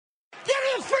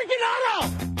freaking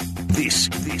auto! This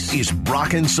is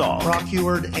Brock and Salk. Brock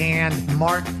Huard and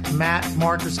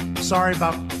Marcus. Sorry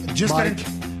about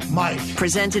Mike.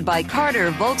 Presented by Carter,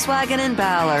 Volkswagen, and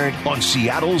Ballard. On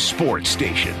Seattle's sports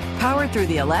station. Powered through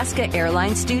the Alaska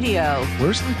Airlines Studio.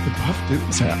 Where's the buff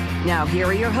dudes at? Now here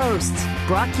are your hosts,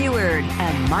 Brock Huard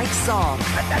and Mike Salk.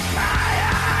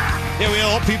 Yeah, we had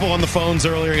a lot of people on the phones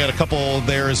earlier. Got a couple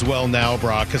there as well now,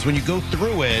 Brock, because when you go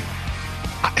through it,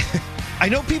 I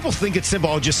know people think it's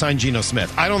simple. I'll just sign Geno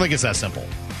Smith. I don't think it's that simple.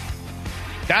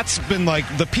 That's been like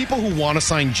the people who want to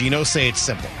sign Geno say it's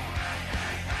simple.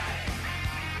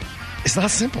 It's not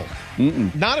simple.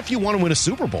 Not if you want to win a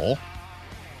Super Bowl.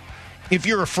 If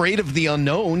you're afraid of the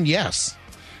unknown, yes.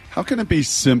 How can it be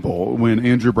simple when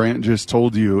Andrew Brandt just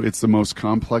told you it's the most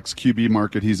complex QB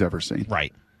market he's ever seen?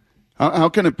 Right. How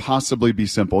can it possibly be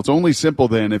simple? It's only simple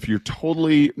then if you're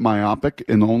totally myopic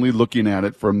and only looking at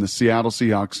it from the Seattle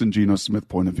Seahawks and Geno Smith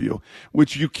point of view,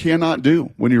 which you cannot do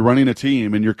when you're running a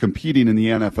team and you're competing in the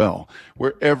NFL,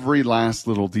 where every last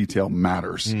little detail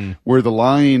matters, where the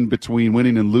line between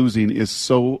winning and losing is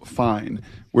so fine,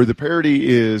 where the parity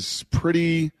is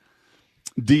pretty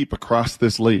deep across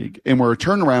this league, and where a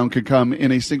turnaround could come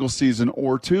in a single season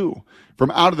or two,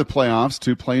 from out of the playoffs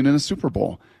to playing in a Super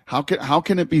Bowl. How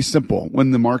can it be simple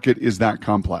when the market is that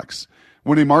complex?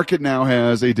 When a market now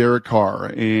has a Derek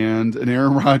Carr and an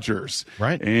Aaron Rodgers,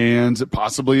 right, and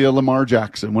possibly a Lamar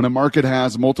Jackson, when a market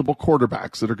has multiple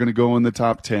quarterbacks that are going to go in the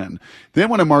top 10, then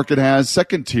when a market has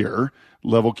second tier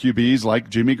level QBs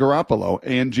like Jimmy Garoppolo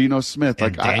and Geno Smith,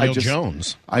 and like Daniel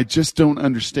Jones. I just don't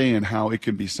understand how it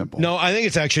can be simple. No, I think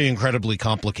it's actually incredibly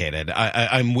complicated.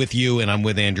 I'm with you, and I'm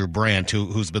with Andrew Brandt,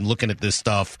 who's been looking at this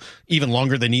stuff even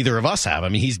longer than either of us have. I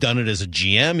mean, he's done it as a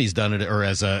GM, he's done it or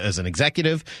as an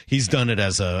executive, he's done it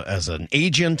as an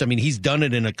agent. I mean, he's done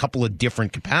it in a couple of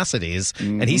different capacities,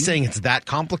 and he's saying it's that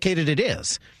complicated. It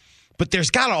is. But there's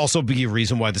got to also be a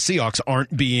reason why the Seahawks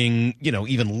aren't being,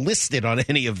 even listed on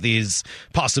any of these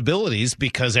possibilities,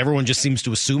 because everyone just seems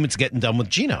to assume it's getting done with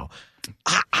Geno.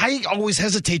 I always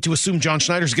hesitate to assume John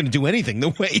Schneider's going to do anything the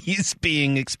way he's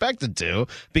being expected to,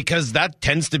 because that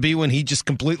tends to be when he just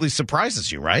completely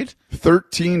surprises you, right?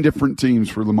 13 different teams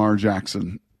for Lamar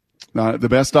Jackson. The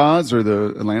best odds are the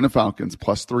Atlanta Falcons,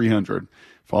 plus 300.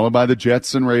 Followed by the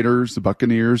Jets and Raiders, the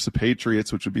Buccaneers, the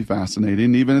Patriots, which would be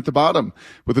fascinating. Even at the bottom,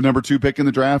 with the number 2 pick in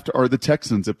the draft, are the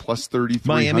Texans at plus 3,300.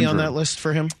 Miami on that list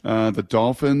for him? The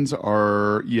Dolphins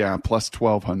are, plus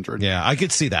 1,200. Yeah, I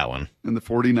could see that one. And the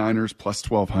 49ers plus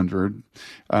 1,200.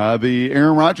 The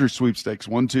Aaron Rodgers sweepstakes,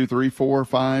 1, 2, 3, 4,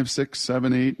 5, 6,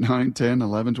 7, 8, 9, 10,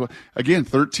 11, 12. Again,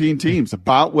 13 teams,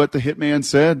 about what the Hitman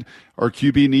said are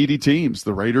QB needy teams.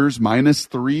 The Raiders minus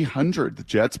 300, the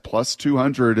Jets plus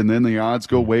 200, and then the odds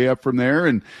go way up from there.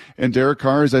 And Derek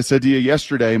Carr, as I said to you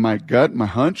yesterday, my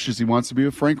hunch is he wants to be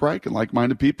with Frank Reich and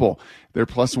like-minded people. They're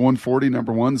plus 140,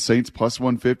 number one. The Saints plus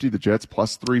 150. The Jets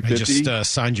plus 350. They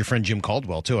just signed your friend Jim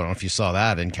Caldwell, too. I don't know if you saw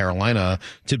that in Carolina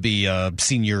to be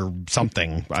senior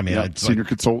something. I mean, senior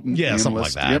consultant. Yeah, analyst. something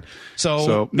like that. Yep.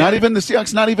 So not even the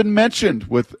Seahawks, not even mentioned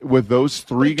with those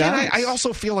three guys. I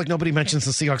also feel like nobody mentions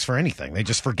the Seahawks for anything. They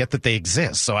just forget that they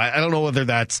exist. So I don't know whether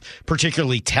that's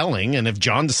particularly telling. And if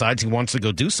John decides he wants to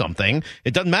go do something,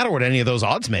 it doesn't matter what any of those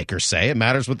odds makers say. It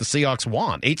matters what the Seahawks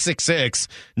want.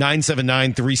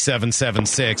 866-979-3776.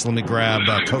 Let me grab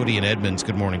Cody in Edmonds.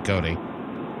 Good morning, Cody.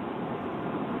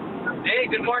 Hey,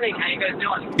 good morning. How you guys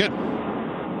doing? Good.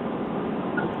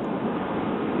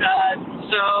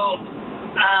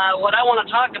 What I want to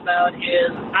talk about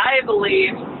is I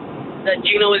believe that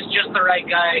Geno is just the right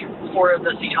guy for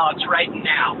the Seahawks right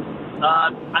now.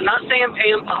 I'm not saying pay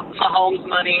him Mahomes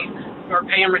money or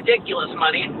pay him ridiculous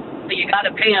money, but you got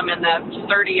to pay him in that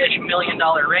 $30-ish million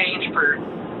range for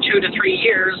 2 to 3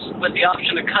 years, with the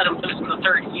option to cut him loose in the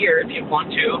third year if you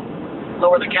want to,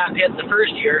 lower the cap hit the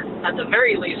first year. At the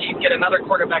very least, you get another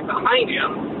quarterback behind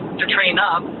him to train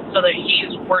up so that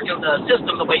he's working the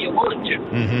system the way you want him to.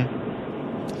 Mm-hmm.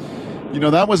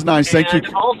 That was nice. Thank you.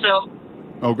 Also,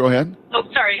 go ahead. Oh,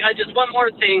 sorry. Just one more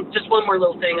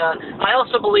little thing. I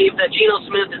also believe that Geno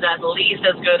Smith is at least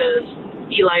as good as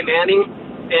Eli Manning,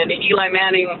 and Eli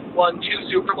Manning won 2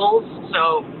 Super Bowls,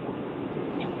 so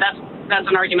that's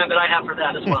an argument that I have for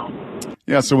that as well.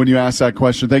 Yeah, so when you ask that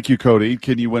question, thank you, Cody,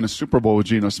 can you win a Super Bowl with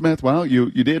Geno Smith? Well,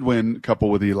 you did win a couple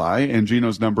with Eli, and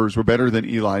Geno's numbers were better than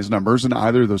Eli's numbers in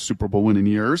either of those Super Bowl winning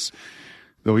years,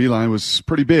 though Eli was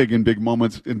pretty big in big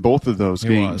moments in both of those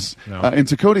games. No. And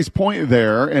to Cody's point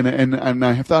there, and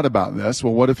I have thought about this,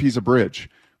 well, what if he's a bridge?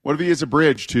 What if he is a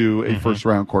bridge to a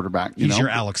first-round quarterback? He's your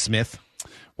Alex Smith.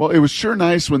 Well, it was sure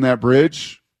nice when that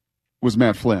bridge was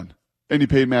Matt Flynn. And you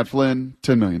paid Matt Flynn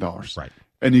 $10 million. Right.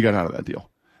 And you got out of that deal.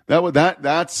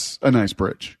 That's a nice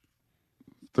bridge.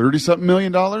 $30-something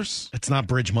million. It's not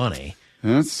bridge money.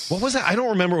 That's What was that? I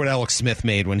don't remember what Alex Smith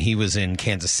made when he was in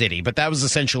Kansas City, but that was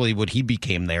essentially what he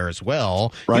became there as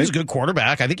well. Right. He was a good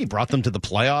quarterback. I think he brought them to the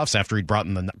playoffs after he brought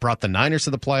the Niners to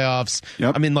the playoffs.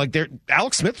 Yep. I mean,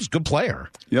 Alex Smith was a good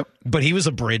player. Yep. But he was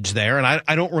a bridge there, and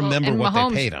I don't remember what Mahomes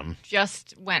they paid him.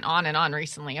 Just went on and on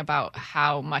recently about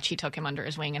how much he took him under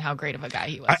his wing and how great of a guy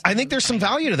he was. I think there's some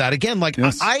value to that. Again,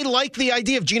 Yes. I like the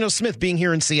idea of Geno Smith being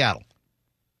here in Seattle.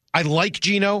 I like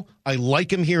Geno. I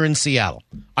like him here in Seattle.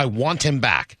 I want him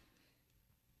back.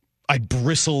 I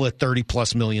bristle at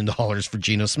 $30+ million for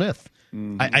Geno Smith.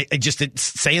 I just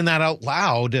saying that out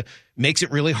loud makes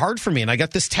it really hard for me. And I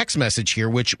got this text message here,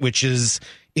 which is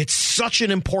it's such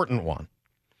an important one.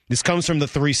 This comes from the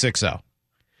 360.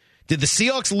 Did the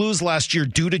Seahawks lose last year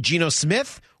due to Geno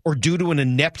Smith or due to an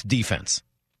inept defense?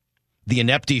 The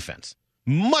inept defense,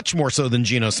 much more so than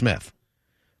Geno Smith.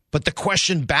 But the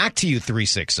question back to you,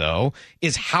 360,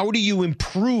 is how do you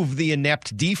improve the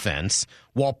inept defense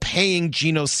while paying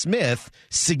Geno Smith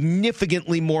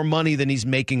significantly more money than he's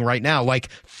making right now, like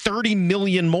 $30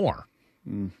 million more?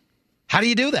 How do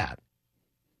you do that?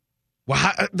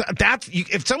 Well,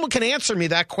 if someone can answer me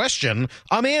that question,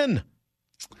 I'm in.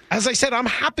 As I said, I'm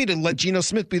happy to let Geno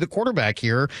Smith be the quarterback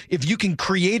here if you can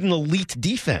create an elite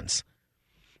defense.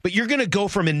 But you're going to go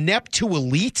from inept to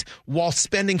elite while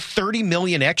spending $30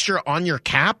 million extra on your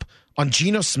cap on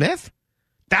Geno Smith?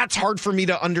 That's hard for me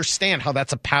to understand how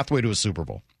that's a pathway to a Super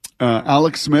Bowl.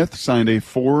 Alex Smith signed a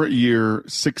 4-year,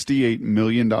 $68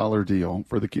 million deal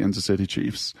for the Kansas City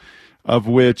Chiefs, of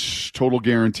which total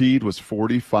guaranteed was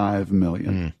 $45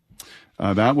 million.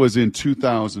 That was in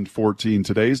 2014.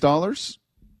 Today's dollars,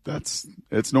 it's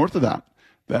north of that.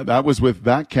 That was with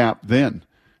that cap then.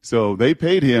 So they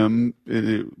paid him,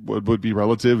 it would be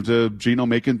relative to Geno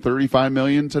making $35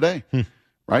 million today,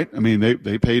 right? I mean,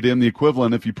 they paid him the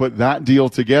equivalent. If you put that deal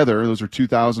together, those are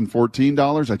 2014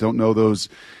 dollars. I don't know those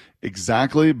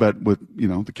exactly, but with,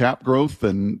 the cap growth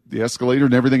and the escalator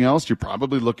and everything else, you're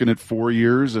probably looking at 4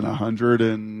 years and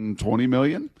 $120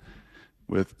 million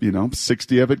with,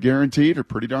 60 of it guaranteed or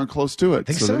pretty darn close to it.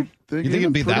 Think so? You think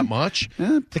it'd be that much?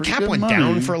 Yeah, the cap went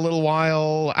down for a little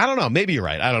while. I don't know. Maybe you're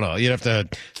right. I don't know. You'd have to,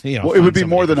 Well, it would be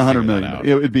more than $100 million.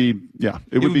 It would be,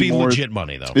 it would be more, legit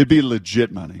money, though. It'd be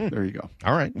legit money. There you go.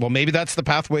 All right. Well, maybe that's the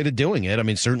pathway to doing it. I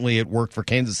mean, certainly it worked for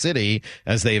Kansas City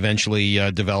as they eventually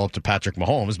developed a Patrick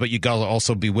Mahomes, but you got to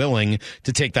also be willing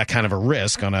to take that kind of a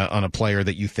risk on a player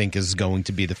that you think is going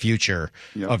to be the future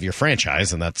of your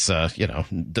franchise, and that's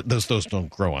those don't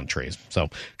grow on trees. So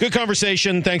good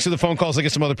conversation. Thanks for the phone calls. I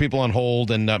get some other people on hold,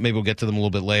 and maybe we'll get to them a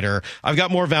little bit later. I've got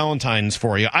more Valentines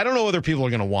for you. I don't know whether people are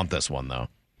going to want this one, though.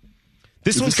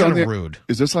 This one's kind of rude.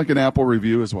 Is this like an Apple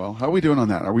review as well? How are we doing on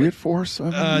that? Are we at 4? You're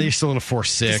still at a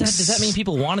 4.6. Does that mean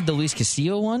people wanted the Luis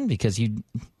Castillo one? Because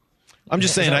I'm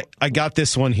just saying, I got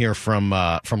this one here from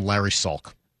Larry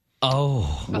Salk.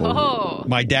 Oh.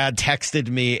 My dad texted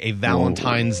me a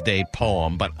Valentine's Day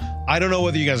poem, but I don't know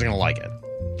whether you guys are going to like it.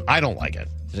 I don't like it.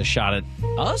 Is it a shot at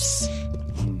us?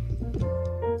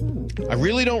 I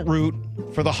really don't root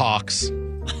for the Hawks.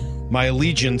 My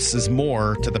allegiance is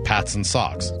more to the Pats and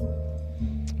Sox.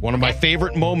 One of my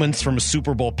favorite moments from a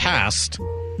Super Bowl past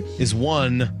is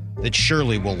one that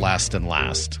surely will last and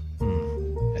last.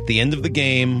 At the end of the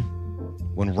game,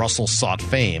 when Russell sought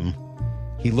fame,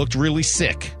 he looked really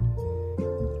sick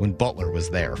when Butler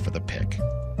was there for the pick.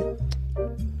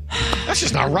 That's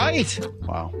just not right.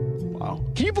 Wow.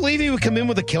 Can you believe he would come in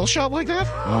with a kill shot like that?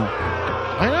 Oh.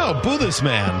 I know. Boo this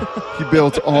man. He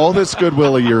built all this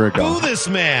goodwill a year ago. Boo this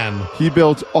man. He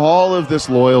built all of this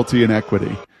loyalty and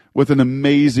equity with an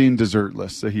amazing dessert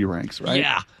list that he ranks, right?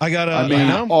 Yeah. I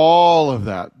mean, all of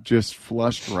that just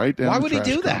flushed right down. Why the would he trash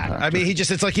do that? compactor. I mean,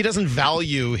 it's like he doesn't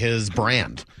value his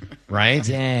brand, right?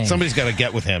 Dang. Somebody's got to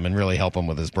get with him and really help him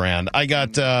with his brand. I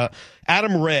got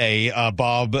Adam Ray,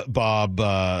 Bob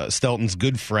Stelton's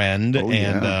good friend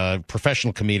and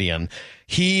professional comedian.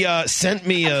 He sent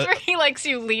me I'm sure he likes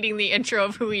you leading the intro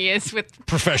of who he is with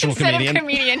professional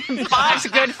comedian. Bob's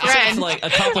good friend. Like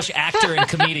accomplished actor and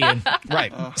comedian.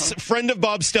 Right. Friend of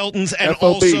Bob Stelton's and FOB.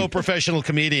 also professional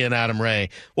comedian Adam Ray.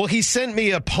 Well, he sent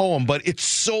me a poem, but it's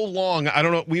so long. I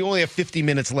don't know. We only have 50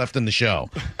 minutes left in the show.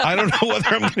 I don't know whether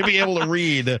I'm going to be able to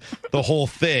read the whole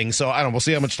thing. So I don't know. We'll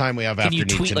see how much time we have Can after you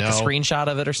Need tweet to like Know. a screenshot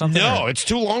of it or something? No, or? it's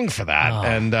too long for that,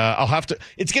 and I'll have to.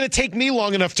 It's going to take me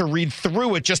long enough to read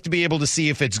through it just to be able to see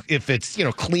if it's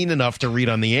clean enough to read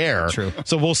on the air. True.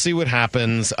 So we'll see what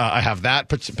happens. I have that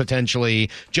potentially.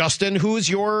 Justin, who is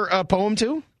your poem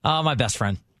to? My best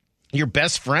friend. Your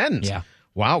best friend. Yeah.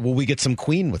 Wow. Will we get some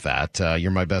Queen with that?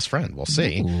 You're my best friend. We'll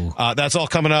see. That's all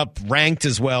coming up. Ranked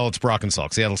as well. It's Brock and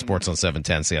Salk. Seattle Sports on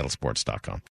 710,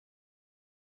 seattlesports.com.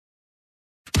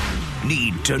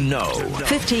 Need to know.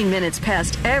 15 minutes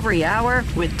past every hour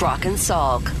with Brock and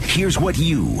Salk. Here's what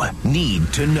you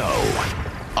need to know.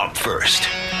 Up first.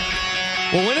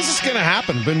 Well, when is this going to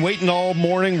happen? Been waiting all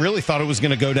morning. Really thought it was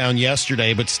going to go down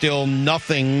yesterday, but still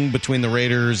nothing between the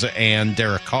Raiders and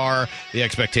Derek Carr. The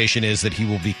expectation is that he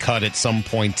will be cut at some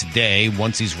point today.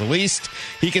 Once he's released,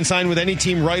 he can sign with any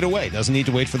team right away. Doesn't need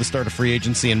to wait for the start of free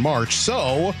agency in March.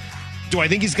 So, do I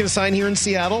think he's going to sign here in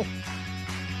Seattle?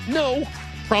 No.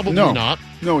 Probably not.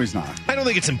 No, he's not. I don't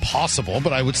think it's impossible,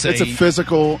 but I would say it's a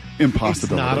physical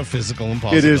impossibility. It's not a physical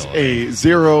impossibility. It is a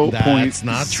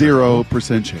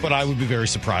 0.0% chance. But I would be very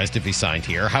surprised if he signed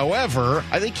here. However,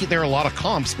 I think there are a lot of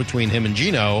comps between him and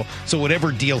Geno, so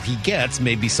whatever deal he gets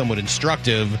may be somewhat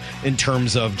instructive in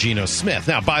terms of Geno Smith.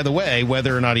 Now, by the way,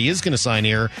 whether or not he is going to sign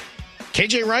here,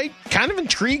 KJ Wright, kind of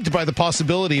intrigued by the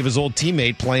possibility of his old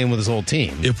teammate playing with his old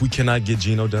team. If we cannot get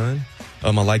Geno done, I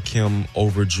like him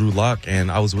over Drew Lock, and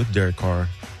I was with Derek Carr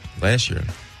last year.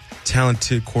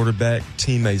 Talented quarterback,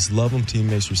 teammates love him,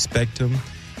 teammates respect him,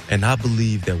 and I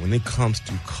believe that when it comes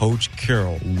to Coach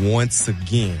Carroll, once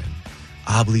again,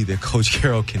 I believe that Coach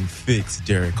Carroll can fix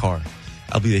Derek Carr.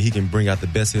 I believe that he can bring out the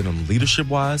best in him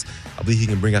leadership-wise. I believe he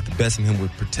can bring out the best in him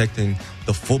with protecting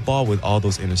the football with all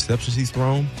those interceptions he's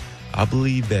thrown. I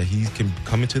believe that he can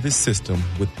come into this system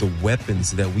with the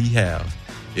weapons that we have.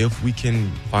 If we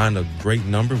can find a great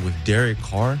number with Derek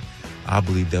Carr, I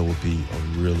believe that would be a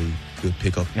really good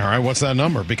pickup. All right, what's that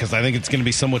number? Because I think it's going to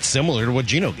be somewhat similar to what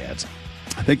Geno gets.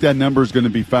 I think that number is going to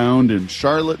be found in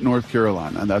Charlotte, North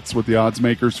Carolina. That's what the odds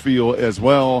makers feel as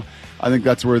well. I think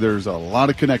that's where there's a lot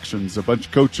of connections, a bunch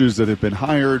of coaches that have been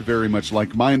hired, very much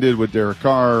like-minded with Derek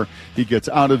Carr. He gets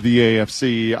out of the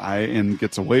AFC and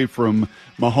gets away from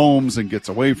Mahomes and gets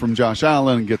away from Josh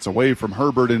Allen and gets away from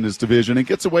Herbert in his division and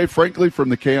gets away, frankly, from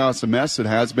the chaos and mess it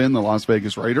has been the Las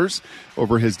Vegas Raiders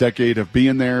over his decade of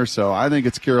being there. So I think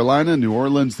it's Carolina, New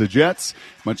Orleans, the Jets,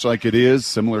 much like it is.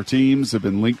 Similar teams have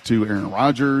been linked to Aaron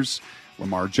Rodgers,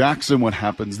 Lamar Jackson, what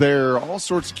happens there, all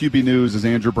sorts of QB news, as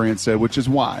Andrew Brandt said, which is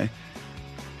why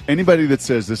anybody that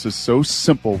says this is so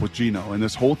simple with Geno and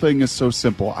this whole thing is so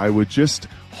simple, I would just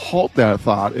halt that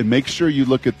thought and make sure you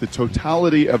look at the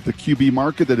totality of the QB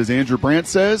market that, as Andrew Brandt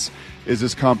says, is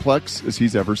as complex as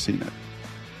he's ever seen it.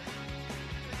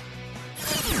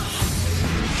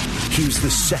 Here's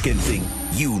the second thing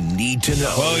you need to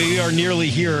know. Well, we are nearly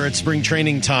here at spring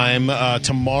training time.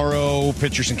 Tomorrow,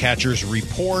 pitchers and catchers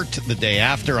report. The day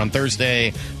after, on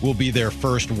Thursday, will be their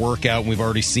first workout. We've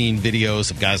already seen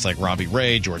videos of guys like Robbie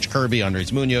Ray, George Kirby,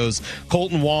 Andres Munoz,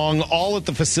 Colton Wong, all at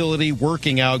the facility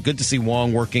working out. Good to see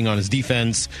Wong working on his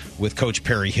defense with Coach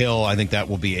Perry Hill. I think that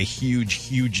will be a huge,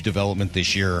 huge development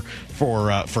this year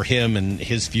for him and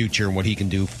his future and what he can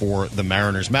do for the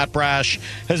Mariners. Matt Brash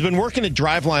has been working at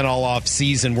Driveline all off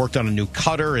season, worked on a new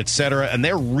cutter, etc., and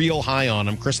they're real high on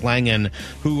him. Chris Langen,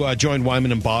 who joined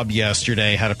Wyman and Bob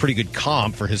yesterday, had a pretty good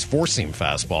comp for his four-seam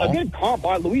fastball. A good comp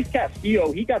by Luis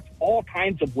Castillo. He got all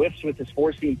kinds of whiffs with his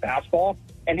four-seam fastball,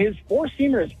 and his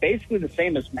four-seamer is basically the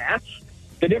same as Matt's.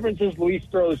 The difference is Luis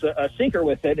throws a sinker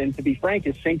with it, and to be frank,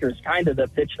 his sinker is kind of the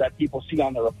pitch that people see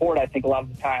on the report, I think, a lot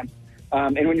of the time.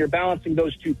 And when you're balancing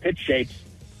those two pitch shapes,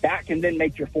 that can then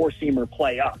make your four-seamer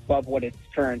play up above what its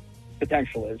current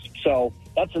potential is. So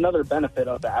that's another benefit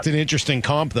of that. It's an interesting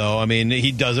comp, though. I mean,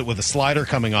 he does it with a slider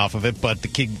coming off of it, but the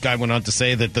guy went on to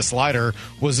say that the slider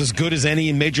was as good as any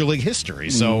in Major League history.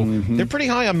 So they're pretty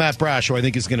high on Matt Brash, who I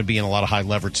think is going to be in a lot of high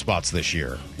leverage spots this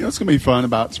year. You know, it's going to be fun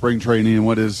about spring training, and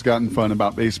what has gotten fun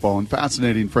about baseball and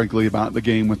fascinating, frankly, about the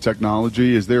game with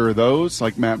technology is there are those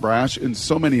like Matt Brash and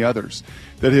so many others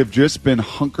that have just been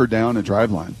hunkered down at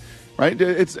Driveline. Right?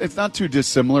 It's not too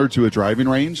dissimilar to a driving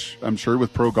range, I'm sure,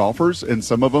 with pro golfers, and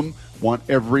some of them want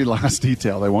every last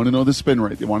detail. They want to know the spin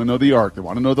rate. They want to know the arc. They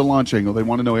want to know the launch angle. They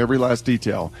want to know every last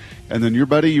detail. And then your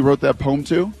buddy you wrote that poem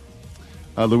to,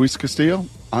 Luis Castillo,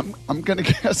 I'm going to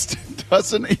guess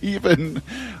doesn't even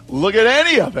look at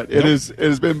any of it. Nope. It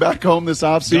has been back home this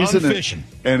offseason.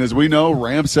 And as we know,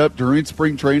 ramps up during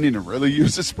spring training and really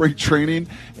uses spring training.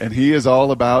 And he is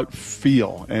all about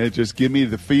feel. And it just give me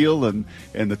the feel and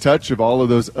the touch of all of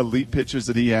those elite pitches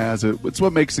that he has. It's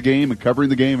what makes the game and covering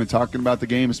the game and talking about the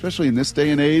game, especially in this day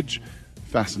and age,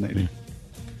 fascinating.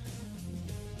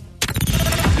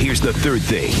 Here's the third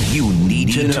thing you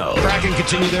need to know. Kraken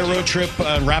continue their road trip,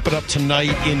 wrap it up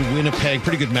tonight in Winnipeg.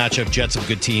 Pretty good matchup. Jets of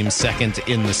good team, second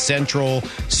in the Central.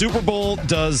 Super Bowl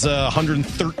does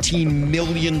 $113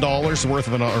 million worth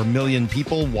of or million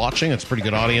people watching. It's a pretty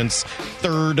good audience.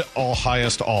 Third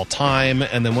highest all time.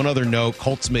 And then one other note,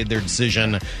 Colts made their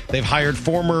decision. They've hired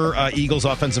former Eagles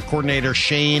offensive coordinator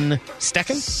Shane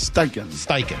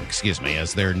Steichen, excuse me,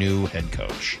 as their new head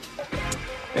coach.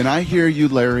 And I hear you,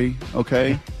 Larry,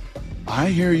 okay? I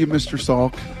hear you, Mr.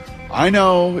 Salk. I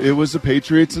know it was the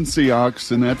Patriots and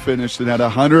Seahawks, and that finished. It had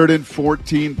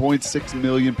 114.6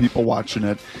 million people watching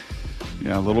it.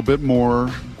 Yeah, a little bit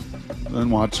more than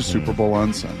watch the Super Bowl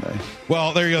on Sunday.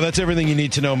 Well, there you go. That's everything you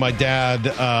need to know. My dad,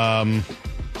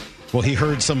 he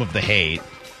heard some of the hate.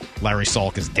 Larry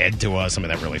Salk is dead to us. I mean,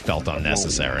 that really felt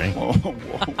unnecessary. Whoa.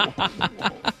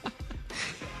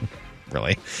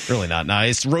 Really not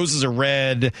nice. Roses are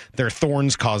red. Their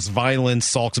thorns cause violence.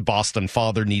 Salk's Boston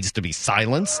father needs to be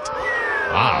silenced.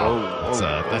 Wow.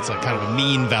 That's a kind of a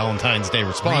mean Valentine's Day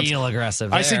response. Real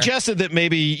aggressive. I suggested that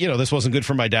maybe, this wasn't good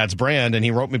for my dad's brand, and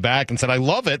he wrote me back and said, I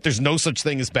love it. There's no such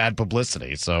thing as bad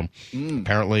publicity. So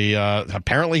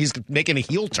apparently he's making a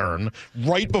heel turn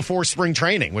right before spring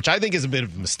training, which I think is a bit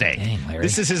of a mistake. Dang, Larry.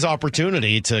 This is his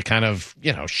opportunity to kind of,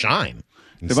 shine.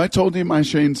 Have I told you my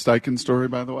Shane Steichen story,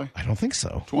 by the way? I don't think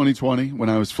so. 2020, when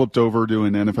I was flipped over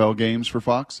doing NFL games for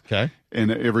Fox. Okay. And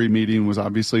every meeting was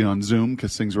obviously on Zoom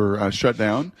because things were shut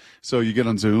down. So you get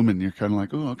on Zoom and you're kind of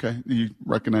like, oh, okay. You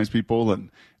recognize people.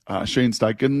 And Shane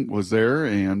Steichen was there,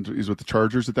 and he's with the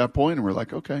Chargers at that point. And we're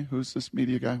like, okay, who's this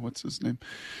media guy? What's his name?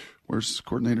 Where's the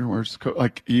coordinator? Where's the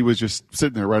like, he was just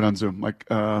sitting there right on Zoom. Like,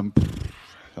 hello?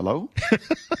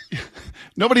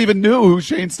 Nobody even knew who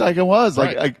Shane Steichen was.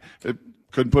 Right.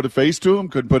 Couldn't put a face to him,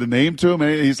 couldn't put a name to him.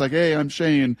 And he's like, hey, I'm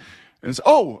Shane. And it's,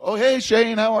 oh, hey,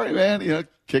 Shane, how are you, man?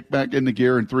 Kick back into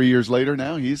gear, and 3 years later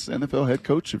now he's NFL head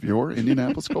coach of your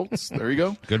Indianapolis Colts. There you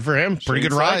go. Good for him. Pretty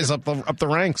good rise up the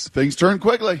ranks. Things turn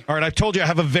quickly. All right, I've told you I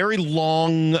have a very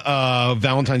long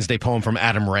Valentine's Day poem from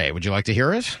Adam Ray. Would you like to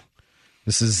hear it?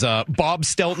 This is Bob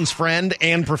Stelton's friend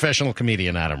and professional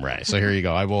comedian Adam Ray. So here you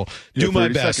go. I will do my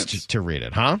best to read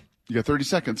it. Huh? You got 30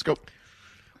 seconds. Go.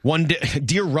 One day,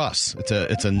 dear Russ,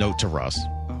 it's a note to Russ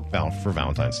for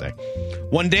Valentine's Day.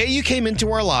 One day you came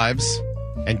into our lives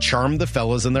and charmed the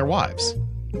fellas and their wives.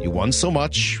 You won so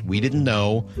much, we didn't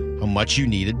know how much you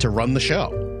needed to run the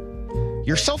show.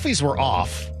 Your selfies were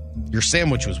off. Your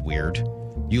sandwich was weird.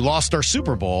 You lost our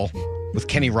Super Bowl with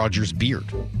Kenny Rogers'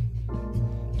 beard.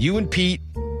 You and Pete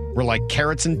were like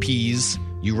carrots and peas.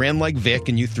 You ran like Vic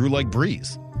and you threw like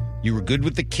Breeze. You were good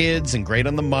with the kids and great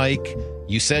on the mic.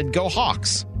 You said, go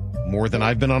Hawks, more than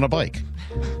I've been on a bike.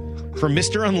 From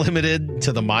Mr. Unlimited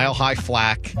to the mile-high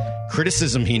flack,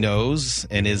 criticism he knows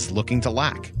and is looking to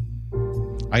lack.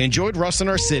 I enjoyed Russ in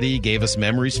our city, gave us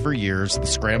memories for years, the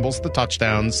scrambles, the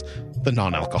touchdowns, the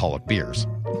non-alcoholic beers.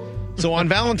 So on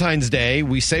Valentine's Day,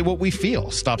 we say what we feel.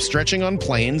 Stop stretching on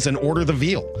planes and order the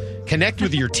veal. Connect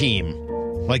with your team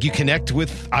like you connect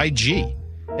with IG.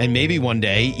 And maybe one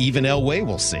day, even Elway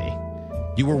will see.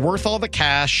 You were worth all the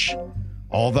cash,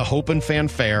 all the hope and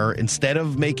fanfare, instead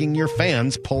of making your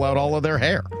fans pull out all of their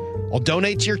hair. I'll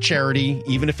donate to your charity,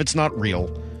 even if it's not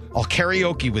real. I'll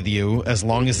karaoke with you as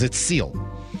long as it's Seal.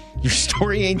 Your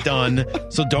story ain't done,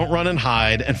 so don't run and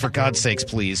hide. And for God's sakes,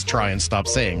 please try and stop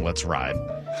saying, let's ride.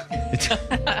 It's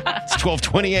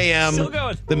 12:20 a.m. Still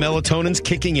going. The melatonin's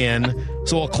kicking in.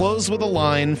 So I'll close with a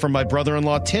line from my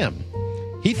brother-in-law, Tim.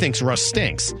 He thinks Russ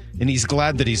stinks, and he's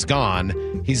glad that he's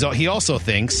gone. He also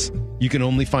thinks you can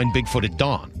only find Bigfoot at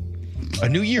dawn. A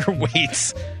new year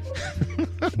waits.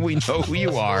 We know who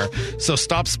you are. So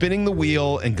stop spinning the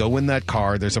wheel and go in that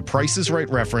car. There's a Price is Right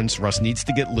reference. Russ needs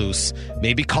to get loose.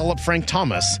 Maybe call up Frank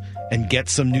Thomas and get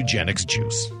some Nugenix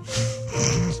juice.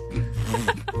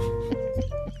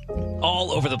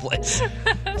 All over the place.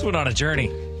 Let's went on a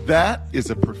journey. That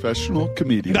is a professional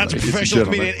comedian. That's a professional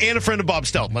comedian and a friend of Bob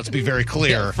Stelton. Let's be very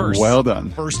clear. Yeah, first. Well done.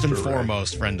 First and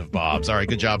foremost, friend of Bob's. All right,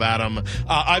 good job, Adam.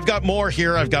 I've got more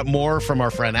here. I've got more from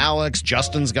our friend Alex.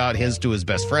 Justin's got his to his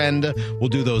best friend. We'll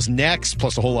do those next,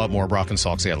 plus a whole lot more. Brock and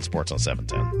Salk, Seattle Sports on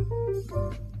 710.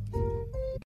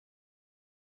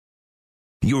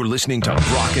 You're listening to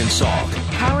Brock and Salk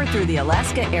Powered through the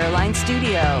Alaska Airlines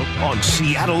studio. on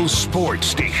Seattle's Sports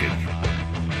Station.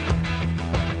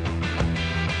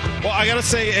 Well, I got to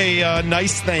say a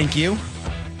nice thank you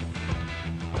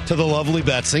to the lovely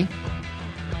Betsy.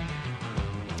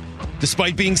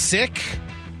 Despite being sick,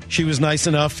 she was nice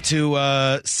enough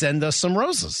to send us some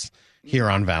roses. here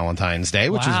on Valentine's Day,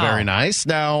 which is very nice.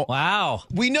 Now,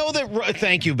 we know that.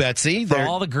 Thank you, Betsy, for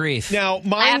all the grief. Now,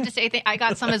 I have to say, I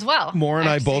got some as well. Maura and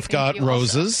I both got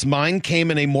roses. Mine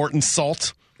came in a Morton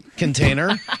Salt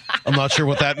container. I'm not sure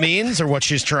what that means or what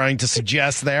she's trying to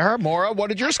suggest there. Maura, what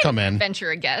did yours come in? Venture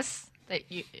a guess.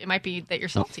 It might be that you're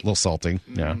salty. A little salty,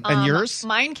 yeah. And yours?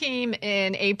 Mine came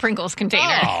in a Pringles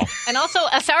container. And also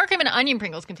a sour cream and onion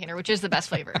Pringles container, which is the best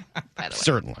flavor, by the way.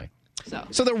 Certainly.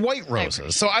 So they're white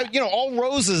roses. So, all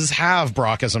roses have,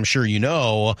 Brock, as I'm sure you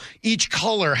know, each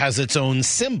color has its own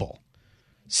symbol.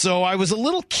 So I was a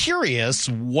little curious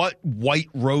what white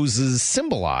roses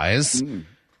symbolize.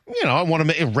 I want to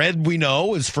make red, we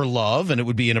know, is for love, and it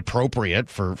would be inappropriate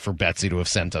for Betsy to have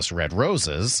sent us red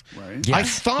roses. Right. Yes. I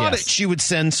thought she would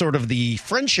send sort of the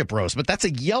friendship rose, but that's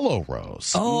a yellow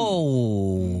rose.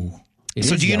 Oh.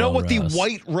 So do you know what the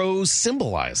white rose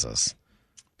symbolizes?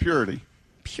 Purity.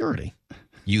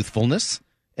 Youthfulness,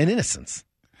 and innocence.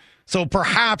 So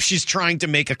perhaps she's trying to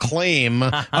make a claim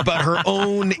about her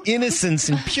own innocence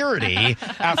and purity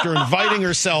after inviting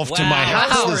herself to my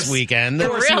house this weekend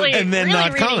and then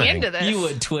not coming. Into this. You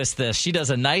would twist this. She does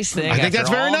a nice thing. I think that's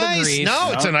very nice.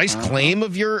 No, it's a nice Uh-huh. claim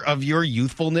of your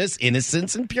youthfulness,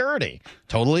 innocence, and purity.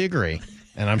 Totally agree.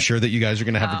 And I'm sure that you guys are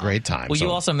going to have a great time. Well,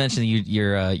 you also mentioned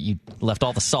you left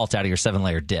all the salt out of your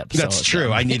 7-layer dip. That's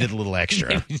true. I needed a little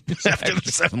extra after the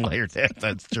 7-layer dip.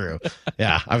 That's true.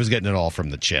 Yeah, I was getting it all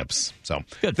from the chips. So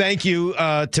thank you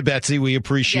to Betsy. We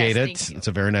appreciate it. It's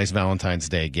a very nice Valentine's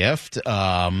Day gift.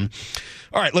 All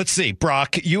right, let's see.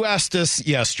 Brock, you asked us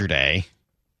yesterday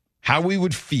how we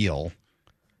would feel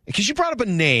because you brought up a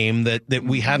name that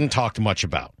we hadn't talked much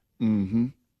about. Mm-hmm.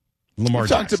 Lamar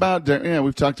Jackson.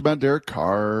 We've talked about Derek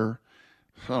Carr.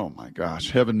 Oh my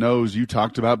gosh, heaven knows you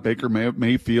talked about Baker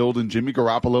Mayfield and Jimmy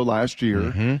Garoppolo last year.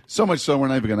 Mm-hmm. So much so we're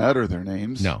not even going to utter their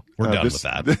names. No, we're done with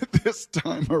that. This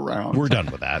time around, we're done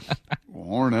with that.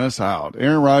 Worn us out.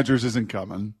 Aaron Rodgers isn't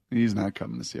coming. He's not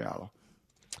coming to Seattle.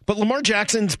 But Lamar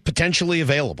Jackson's potentially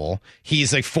available.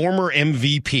 He's a former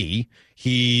MVP.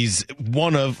 He's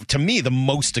one of, to me, the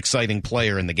most exciting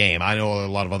player in the game. I know a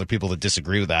lot of other people that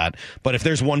disagree with that. But if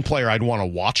there's one player I'd want to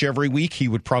watch every week, he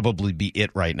would probably be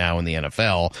it right now in the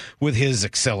NFL with his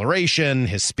acceleration,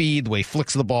 his speed, the way he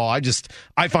flicks the ball.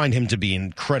 I find him to be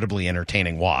incredibly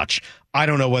entertaining watch. I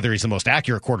don't know whether he's the most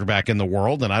accurate quarterback in the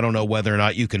world, and I don't know whether or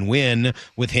not you can win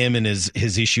with him and his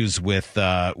issues with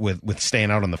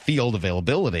staying out on the field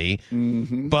availability.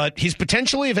 Mm-hmm. But he's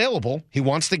potentially available. He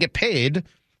wants to get paid.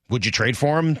 Would you trade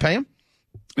for him and pay him?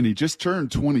 And he just turned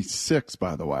 26,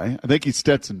 by the way. I think he's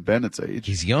Stetson Bennett's age.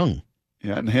 He's young.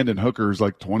 Yeah, and Hendon Hooker's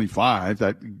like 25,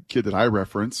 that kid that I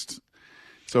referenced.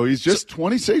 So he's just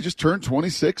 26, just turned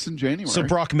 26 in January. So,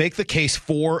 Brock, make the case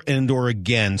for and or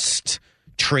against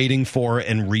trading for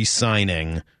and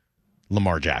re-signing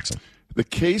Lamar Jackson. The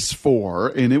case for,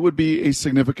 and it would be a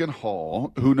significant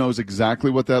haul. Who knows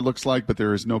exactly what that looks like, but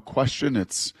there is no question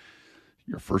it's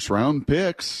your first round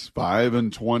picks, 5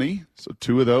 and 20. So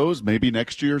 2 of those, maybe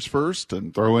next year's first,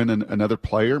 and throw in another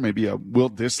player, maybe a Will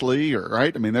Dissly, or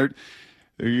right. I mean,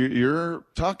 you're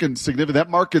talking significant. That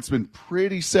market's been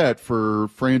pretty set for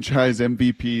franchise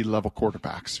MVP level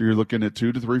quarterbacks. So you're looking at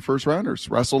 2 to 3 first rounders.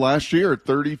 Russell last year at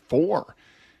 34,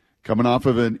 coming off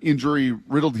of an injury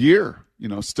riddled year.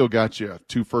 Still got you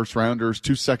 2 first rounders,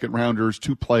 2 second rounders,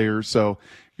 2 players. So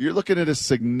you're looking at a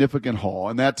significant haul,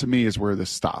 and that to me is where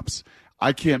this stops.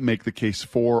 I can't make the case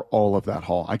for all of that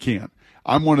haul. I can't.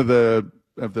 I'm one of the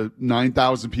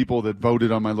 9,000 people that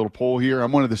voted on my little poll here.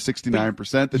 I'm one of the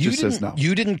 69% that just says no.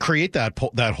 You didn't create that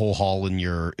whole haul in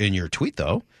your tweet,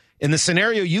 though. In the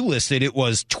scenario you listed, it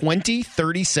was 20,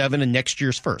 37, and next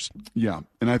year's first. Yeah,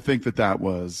 and I think that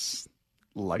was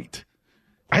light.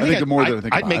 I'd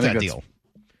make that deal.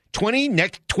 20,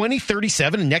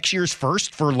 37, and next year's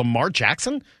first for Lamar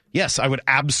Jackson? Yes, I would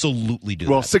absolutely do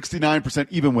that. Well, 69%,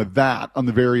 even with that, on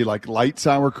the very light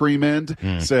sour cream end,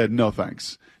 said no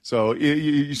thanks. So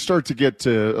you start to get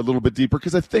to a little bit deeper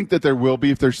because I think that there will be,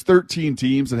 if there's 13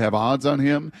 teams that have odds on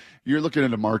him, you're looking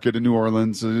at a market in New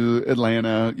Orleans,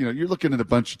 Atlanta, you're looking at a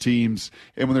bunch of teams.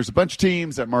 And when there's a bunch of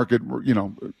teams, that market,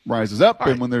 rises up.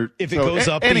 Right. And when if it goes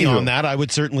up beyond that, I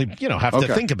would certainly, have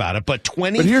to think about it. But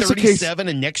 20, 37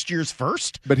 and next year's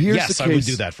first? But here's yes, the case, I would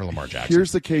do that for Lamar Jackson.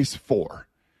 Here's the case for.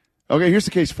 Okay, here's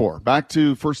the case for. Back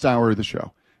to first hour of the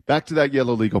show. Back to that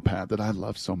yellow legal pad that I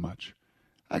love so much.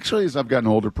 Actually, as I've gotten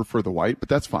older, prefer the white, but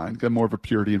that's fine. I'm more of a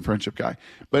purity and friendship guy.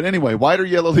 But anyway, white or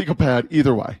yellow legal pad,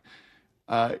 either way.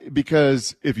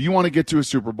 Because if you want to get to a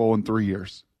Super Bowl in 3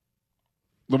 years,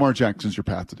 Lamar Jackson's your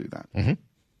path to do that. Mm-hmm.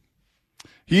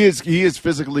 He is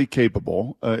physically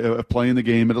capable of playing the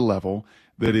game at a level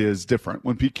that is different.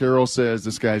 When Pete Carroll says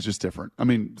this guy's just different. I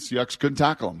mean, Seahawks couldn't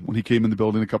tackle him when he came in the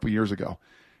building a couple years ago.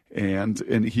 And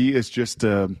he is just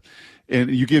and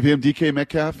you give him DK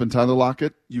Metcalf and Tyler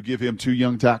Lockett, you give him 2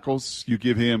 young tackles, you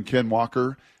give him Ken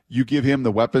Walker, you give him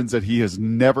the weapons that he has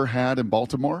never had in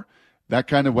Baltimore, that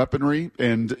kind of weaponry,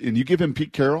 and you give him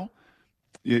Pete Carroll.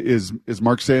 Is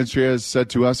Mark Sanchez said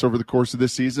to us over the course of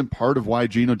this season, part of why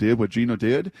Geno did what Geno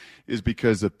did is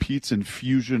because of Pete's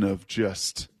infusion of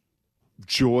just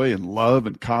joy and love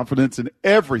and confidence and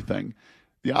everything.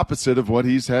 The opposite of what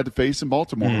he's had to face in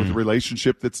Baltimore with a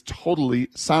relationship that's totally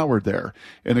soured there.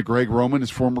 And a Greg Roman,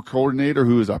 his former coordinator,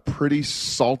 who is a pretty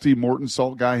salty Morton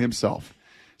Salt guy himself.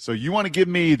 So you want to give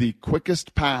me the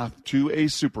quickest path to a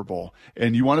Super Bowl,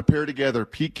 and you want to pair together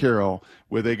Pete Carroll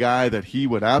with a guy that he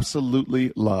would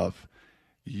absolutely love.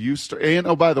 And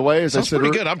oh, by the way, as I said,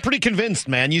 pretty good. I'm pretty convinced,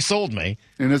 man. You sold me.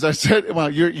 And as I said, well,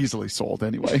 you're easily sold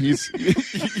anyway.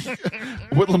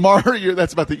 With Lamar,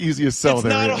 that's about the easiest sell. It's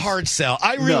there not is. A hard sell.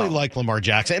 I really like Lamar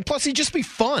Jackson, and plus he'd just be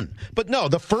fun. But no,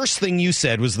 the first thing you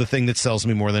said was the thing that sells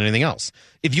me more than anything else.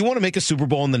 If you want to make a Super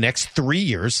Bowl in the next 3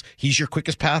 years, he's your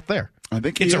quickest path there. I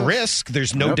think it's a risk.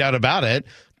 There's no doubt about it.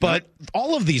 But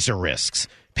all of these are risks.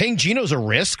 Paying Geno's a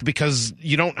risk because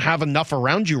you don't have enough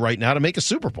around you right now to make a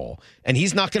Super Bowl. And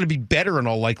he's not going to be better in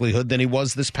all likelihood than he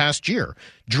was this past year.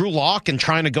 Drew Lock and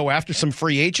trying to go after some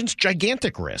free agents,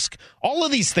 gigantic risk. All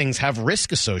of these things have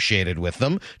risk associated with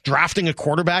them. Drafting a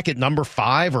quarterback at number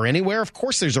 5 or anywhere, of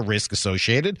course there's a risk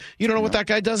associated. You don't know what that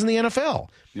guy does in the NFL.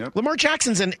 Lamar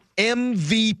Jackson's an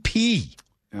MVP.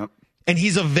 And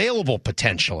he's available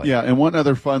potentially. Yeah, and one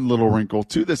other fun little wrinkle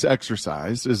to this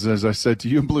exercise is, as I said to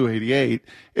you in Blue 88,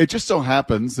 it just so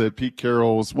happens that Pete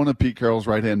Carroll's one of Pete Carroll's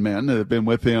right-hand men that have been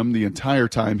with him the entire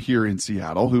time here in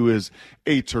Seattle, who is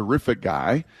a terrific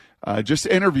guy, just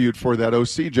interviewed for that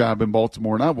OC job in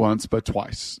Baltimore not once but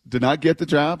twice. Did not get the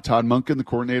job. Todd Monken, the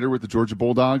coordinator with the Georgia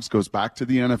Bulldogs, goes back to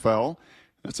the NFL.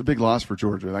 That's a big loss for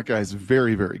Georgia. That guy's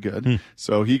very, very good.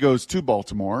 So he goes to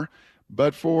Baltimore.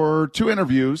 But for 2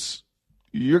 interviews,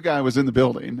 your guy was in the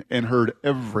building and heard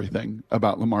everything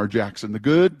about Lamar Jackson, the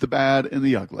good, the bad, and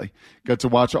the ugly. Got to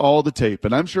watch all the tape.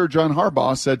 And I'm sure John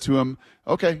Harbaugh said to him,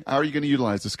 okay, how are you going to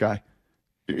utilize this guy?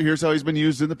 Here's how he's been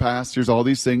used in the past. Here's all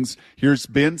these things. Here's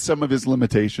been some of his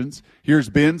limitations. Here's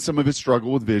been some of his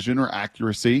struggle with vision or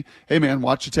accuracy. Hey, man,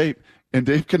 watch the tape. And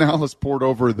Dave Canales poured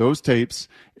over those tapes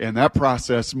and that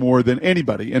process more than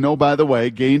anybody. And, oh, by the way,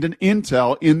 gained an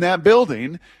intel in that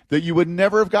building that you would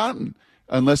never have gotten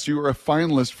unless you were a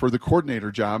finalist for the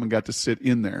coordinator job and got to sit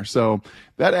in there. So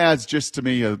that adds just to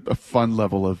me a fun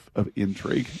level of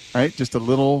intrigue, right? Yet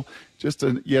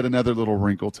another little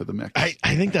wrinkle to the mix.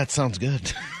 I think that sounds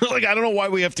good. I don't know why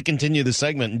we have to continue the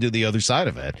segment and do the other side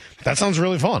of it. That sounds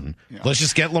really fun. Yeah. Let's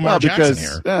just get Lamar Jackson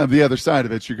here. The other side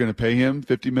of it, you're going to pay him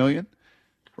 $50 million.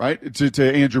 Right?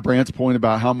 To Andrew Brandt's point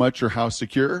about how much or how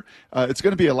secure, it's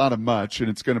going to be a lot of much, and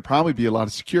it's going to probably be a lot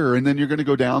of secure, and then you're going to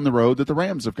go down the road that the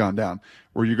Rams have gone down,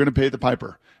 where you're going to pay the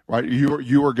piper, right?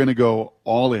 You are going to go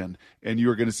all in, and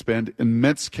you are going to spend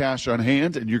immense cash on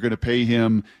hand, and you're going to pay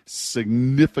him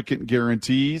significant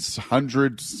guarantees,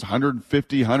 100,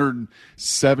 150,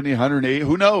 170, 180,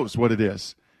 who knows what it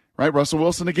is, right? Russell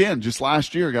Wilson, again, just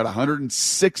last year got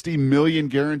 $160 million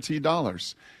guaranteed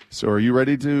dollars. So are you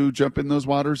ready to jump in those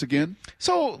waters again?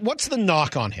 So what's the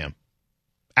knock on him?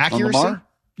 Accuracy? On Lamar?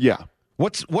 Yeah.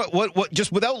 What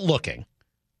just without looking,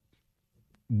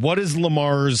 what is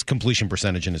Lamar's completion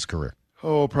percentage in his career?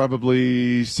 Oh,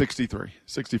 probably 63,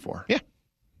 64. Yeah.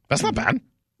 That's not bad.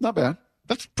 Not bad.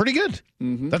 That's pretty good.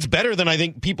 Mm-hmm. That's better than I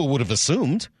think people would have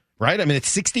assumed. Right? I mean,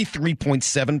 it's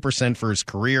 63.7% for his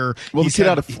career. Well, the kid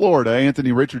out of Florida,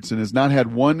 Anthony Richardson, has not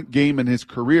had one game in his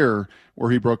career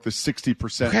where he broke the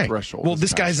 60% threshold. Well,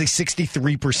 this guy's a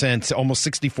 63%, almost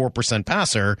 64%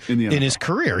 passer in his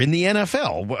career in the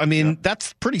NFL. I mean,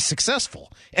 that's pretty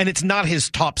successful. And it's not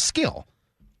his top skill,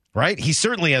 right? He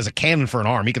certainly has a cannon for an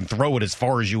arm. He can throw it as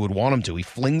far as you would want him to. He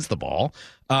flings the ball.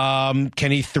 Can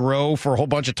he throw for a whole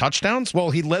bunch of touchdowns? Well,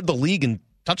 he led the league in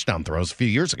touchdown throws a few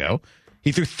years ago.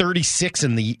 He threw 36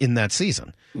 in that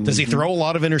season. Does he throw a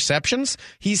lot of interceptions?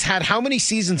 He's had how many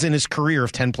seasons in his career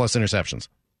of 10-plus interceptions?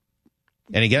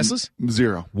 Any guesses?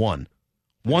 0.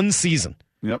 1 season.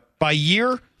 Yep. By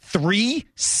year 3,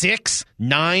 6,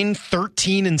 9,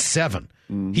 13, and 7.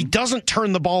 He doesn't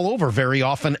turn the ball over very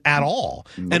often at all.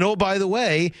 And oh, by the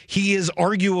way, he is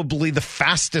arguably the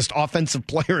fastest offensive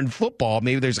player in football.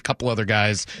 Maybe there's a couple other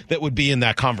guys that would be in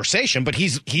that conversation, but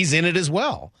he's in it as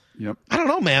well. Yep. I don't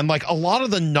know, man. Like, a lot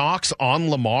of the knocks on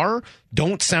Lamar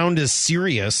don't sound as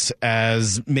serious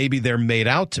as maybe they're made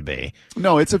out to be.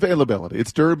 No, it's availability.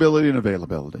 It's durability and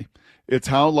availability. It's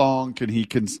how long can he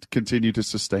continue to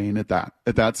sustain at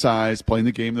that size, playing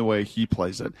the game the way he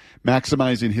plays it,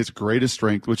 maximizing his greatest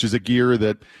strength, which is a gear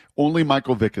that only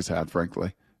Michael Vick has had,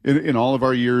 frankly. In all of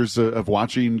our years of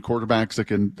watching quarterbacks that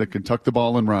can tuck the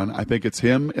ball and run, I think it's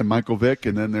him and Michael Vick,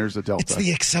 and then there's a delta. It's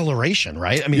the acceleration,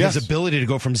 right? I mean, his ability to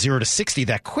go from 0 to 60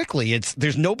 that quickly.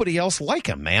 There's nobody else like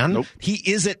him, man. Nope. He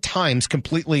is at times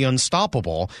completely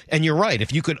unstoppable. And you're right.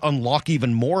 If you could unlock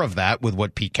even more of that with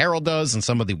what Pete Carroll does and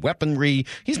some of the weaponry,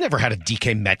 he's never had a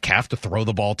DK Metcalf to throw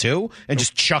the ball to and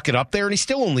just chuck it up there. And he's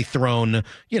still only thrown,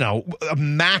 a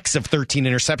max of 13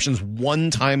 interceptions one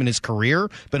time in his career,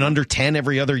 been under 10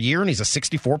 every other year, and he's a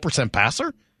 64%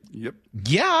 passer? Yep.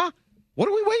 Yeah. What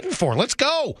are we waiting for? Let's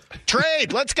go.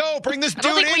 Trade. Let's go. Bring this dude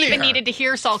in here. I don't think we even needed to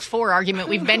hear Salk's for argument.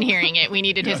 We've been hearing it. We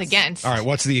needed his against. All right,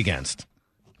 what's the against?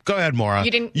 Go ahead, Maura.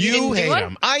 You didn't hate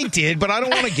him. I did, but I don't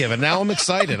want to give it. Now I'm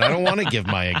excited. I don't want to give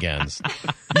my against.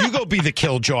 You go be the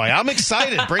killjoy. I'm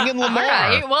excited. Bring in Lamar. All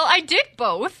right. Well, I did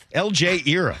both. LJ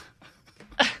era.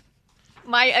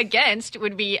 My against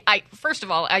would be, first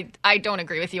of all, I don't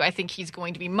agree with you. I think he's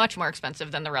going to be much more expensive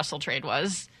than the Russell trade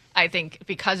was. I think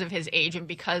because of his age and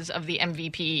because of the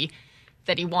MVP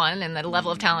that he won and the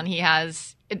level of talent he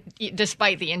has,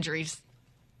 despite the injuries,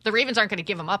 the Ravens aren't going to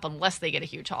give him up unless they get a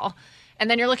huge haul. And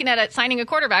then you're looking at signing a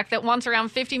quarterback that wants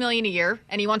around $50 million a year,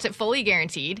 and he wants it fully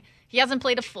guaranteed. He hasn't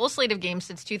played a full slate of games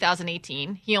since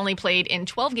 2018. He only played in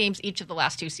 12 games each of the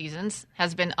last 2 seasons,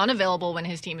 has been unavailable when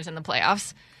his team is in the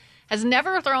playoffs, has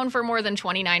never thrown for more than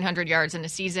 2,900 yards in a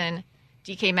season.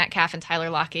 DK Metcalf and Tyler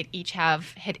Lockett each have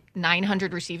hit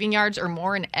 900 receiving yards or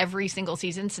more in every single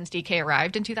season since DK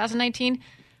arrived in 2019.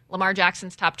 Lamar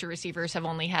Jackson's top 2 receivers have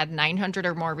only had 900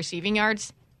 or more receiving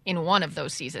yards in one of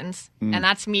those seasons. And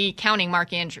that's me counting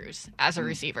Mark Andrews as a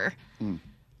receiver. And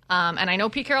I know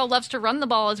Pete Carroll loves to run the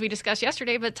ball, as we discussed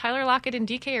yesterday, but Tyler Lockett and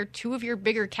DK are 2 of your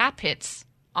bigger cap hits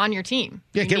on your team.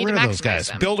 Yeah, get rid of those guys.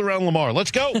 Them. Build around Lamar.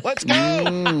 Let's go. Let's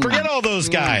go. Forget all those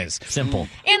guys. Simple.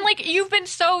 And you've been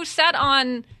so set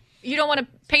on you don't want to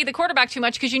pay the quarterback too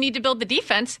much because you need to build the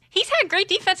defense. He's had great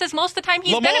defenses most of the time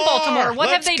he's been in Baltimore. What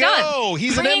have they done?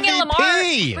 He's bringing an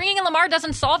MVP. Bringing in Lamar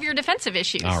doesn't solve your defensive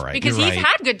issues. All right, because he's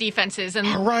had good defenses. And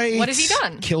what has he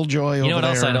done? Killjoy. You know what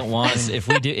else I don't want? If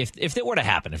it were to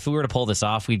happen, if we were to pull this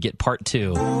off, we'd get part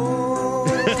 2 of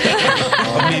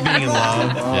me being in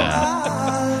love.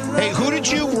 Yeah. Hey, who did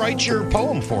you write your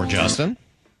poem for, Justin?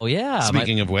 Oh, yeah.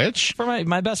 Speaking of which. For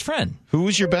my best friend. Who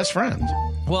was your best friend?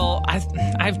 Well, I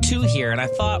have 2 here, and I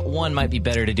thought one might be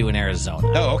better to do in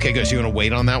Arizona. Oh, okay, good. So you want to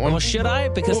wait on that one? Well, should I?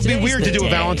 Because it'd be weird to do a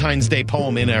Valentine's Day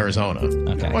poem in Arizona.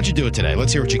 Okay. Why don't you do it today?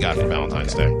 Let's hear what you got for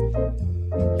Valentine's Day.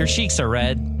 Your cheeks are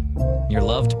red. You're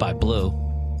loved by blue.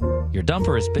 Your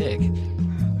dumper is big.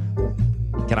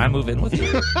 Can I move in with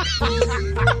you?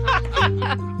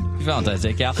 Valentine's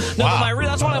Day, Cal. No, wow.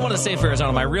 That's what I want to say for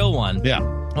Arizona. My real one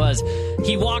was,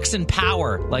 he walks in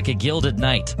power like a gilded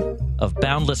knight of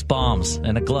boundless bombs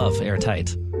and a glove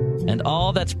airtight. And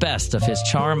all that's best of his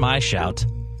charm I shout,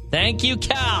 thank you,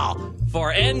 Cal,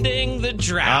 for ending the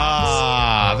drought.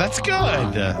 Ah, that's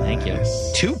good. Thank you.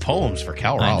 2 poems for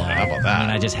Cal Rowland. How about that? I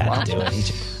mean, I just had to do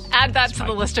it. Add that to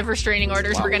the list of restraining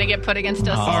orders we're going to get put against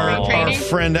us. Our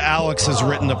friend Alex has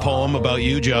written a poem about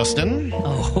you, Justin.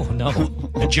 Oh,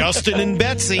 no. Justin and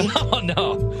Betsy. Oh,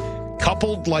 no.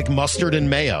 Coupled like mustard and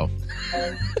mayo,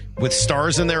 with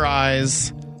stars in their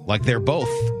eyes like they're both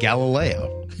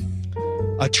Galileo.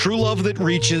 A true love that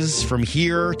reaches from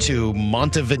here to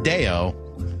Montevideo.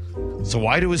 So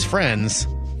why do his friends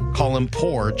call him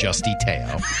poor Justy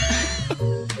Teo?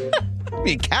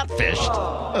 Being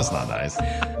catfished. That's not nice.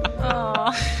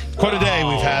 Quite a day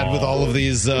we've had with all of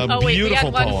these beautiful we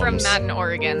had one poems. from Matt in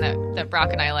Oregon that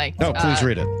Brock and I liked. No, please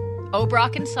read it. Oh,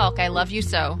 Brock and Salk, I love you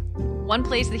so. One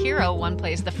plays the hero, one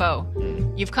plays the foe.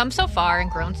 You've come so far and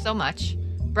grown so much.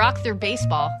 Brock through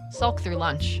baseball, Salk through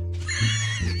lunch.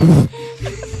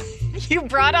 You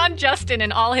brought on Justin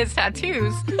and all his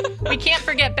tattoos. We can't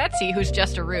forget Betsy, who's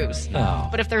just a ruse. Oh.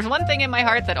 But if there's one thing in my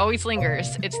heart that always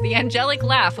lingers, it's the angelic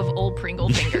laugh of old Pringle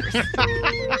fingers.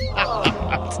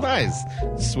 It's nice.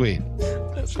 Sweet.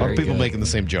 That's a lot of people making the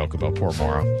same joke about poor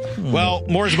Maura. Well,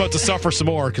 Maura's about to suffer some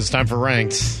more because it's time for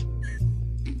Ranked.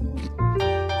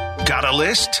 Got a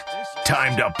list?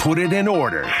 Time to put it in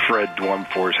order. Fred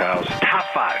Dwumfor's house. Top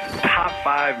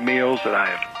 5 meals that I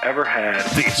have ever had.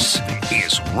 This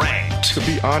is Ranked. To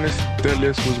be honest, that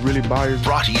list was really biased.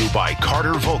 Brought to you by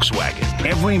Carter Volkswagen.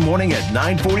 Every morning at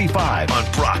 9:45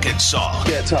 on Brock and Salk.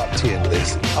 Yeah, top 10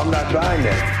 list. I'm not buying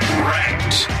that.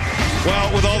 Ranked.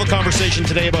 Well, with all the conversation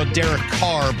today about Derek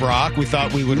Carr, Brock, we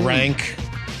thought we would rank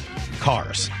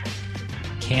cars.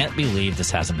 can't believe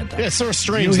this hasn't been done. Yeah, it's sort of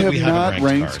strange that we haven't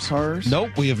ranked cars.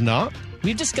 Nope, we have not.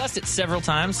 We've discussed it several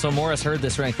times, so Morris heard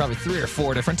this ranked probably 3 or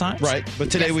 4 different times. Right, but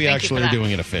today we actually are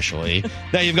doing it officially.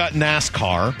 Now you've got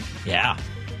NASCAR. Yeah.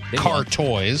 Car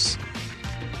toys.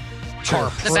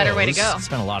 Car Pros. The better way to go.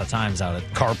 Spent a lot of times out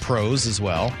at Car Pros as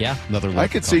well. Yeah. Another. I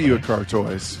could see you at Car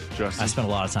Toys, Justin. I spent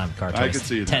a lot of time at Car Toys. I could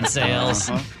see you. Tent sales.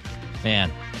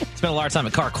 Man, spent a lot of time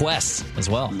at Car Quests as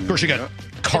well. Of course, you got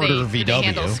Carter do VW. they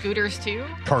handle scooters too?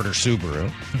 Carter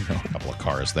Subaru. A couple of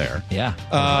cars there. Yeah.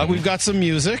 We've got some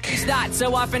music. It's not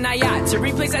so often I yacht to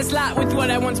replace that slot with what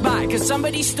I once bought. Because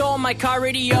somebody stole my car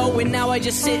radio and now I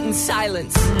just sit in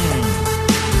silence.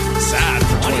 Sad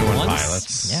for 21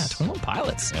 Pilots. Yeah, 21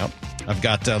 Pilots. Yep. I've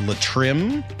got La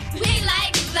Trim. We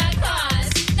like the cars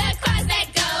that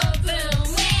go boom.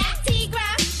 We're Tigra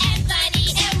and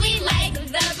Bunny, and we like the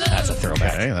boom. That's a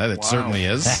throwback. Okay, that certainly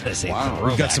is. That is a throwback.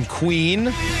 We've got some Queen.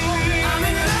 I'm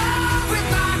in love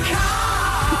with my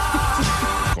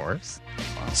car. Of course.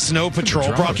 Snow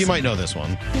Patrol. Brock, you might know this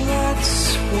one.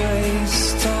 Let's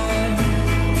waste time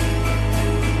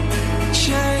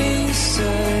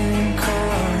chasing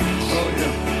cars.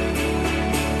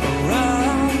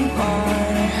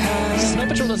 Snow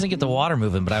Patrol doesn't get the water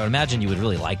moving, but I would imagine you would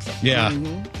really like them. Yeah.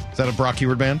 Is that a Brock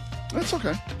Heward band? That's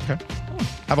okay. Okay.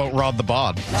 How about Rod the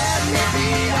Bod?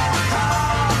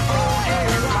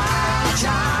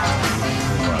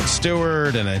 Rod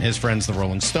Stewart and then his friends, the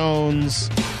Rolling Stones.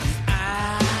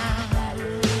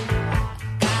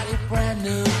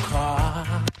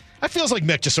 That feels like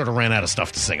Mick just sort of ran out of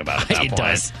stuff to sing about at that It point.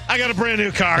 does. I got a brand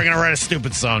new car. I'm going to write a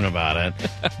stupid song about it.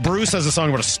 Bruce has a song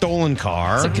about a stolen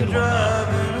car. That's a good one,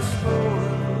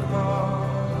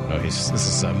 though. Oh, this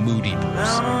is Moody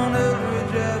Bruce. All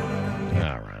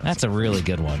right. That's a really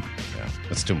good one. Yeah,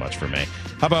 that's too much for me.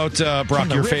 How about, Brock,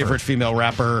 your river. favorite female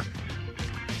rapper,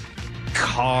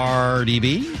 Cardi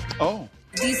B? Oh.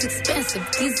 These expensive,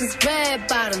 these is red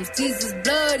bottoms, these is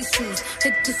bloody shoes.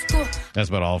 Hit the school. That's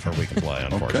about all of her we can play,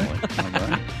 unfortunately. All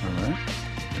right. All right.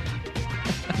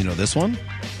 You know this one?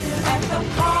 At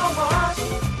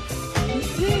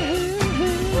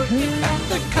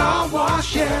the car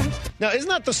wash, yeah. Now, isn't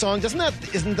that the song? Isn't that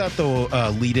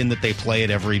the lead-in that they play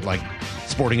at every like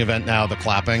sporting event now? The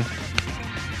clapping.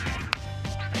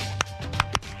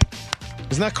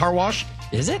 Isn't that Car Wash?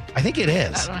 Is it? I think it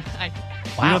is.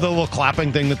 Wow. You know the little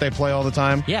clapping thing that they play all the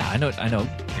time? Yeah, I know what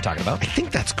you're talking about. I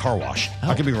think that's Car Wash. Oh.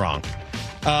 I could be wrong.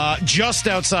 Just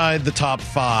outside the top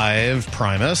 5,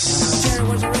 Primus. Jerry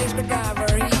was a race car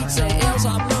driver. He'd say,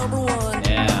 L-top number 1.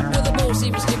 Yeah. With a bull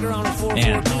seat sticker on a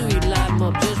 442. He'd light him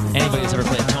up just for Anybody who's fun. ever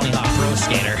played Tony Hawk Pro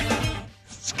Skater,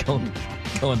 it's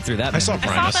going through that. I saw I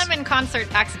Primus. saw them in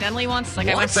concert accidentally once. Like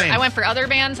What? I went for other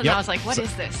bands, and Yep. I was like, "What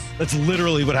is this?" That's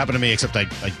literally what happened to me, except I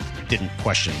didn't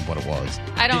question what it was.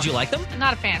 I don't. Did you like them?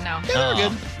 Not a fan. No. Yeah, they're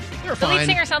good. They're The lead fine.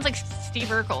 singer sounds like Steve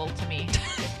Urkel to me.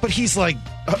 But he's like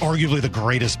arguably the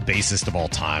greatest bassist of all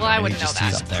time. Well, I mean, wouldn't know that.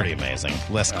 He's pretty amazing.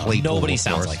 Les Claypool. Nobody of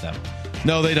sounds course. like them.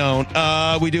 No, they don't.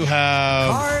 We do have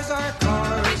Cars are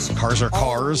cars. Cars Are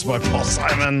Cars by Paul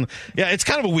Simon. Yeah, it's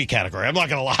kind of a weak category. I'm not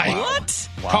going to lie. What?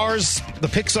 Cars, the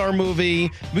Pixar movie.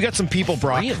 We got some people,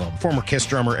 Brock. 3 of them. Former Kiss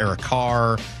drummer Eric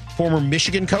Carr. Former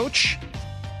Michigan coach.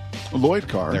 Lloyd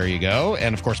Carr. There you go.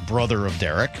 And, of course, brother of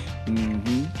Derek.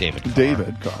 Mm-hmm. David Carr.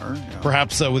 David Carr. Yeah.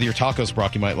 Perhaps with your tacos,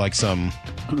 Brock, you might like some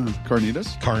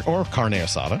Carnitas? or carne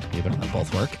asada. Either.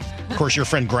 Both work. Of course, your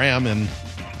friend Graham and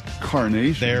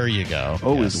Carnation. there you go.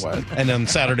 Always wet. And then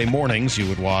Saturday mornings, you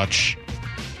would watch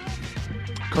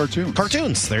Cartoons.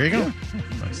 cartoons. There you go.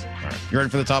 Nice. All right. You ready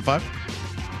for the top 5?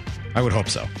 I would hope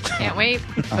so. Can't wait.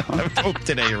 I would hope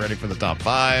today you're ready for the top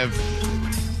 5.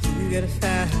 You get a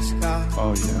fast car.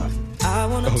 Oh, yeah. I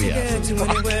want to yeah. get to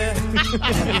anywhere.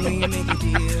 Maybe make a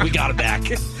deal. We got it back.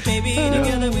 Maybe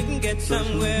together we can get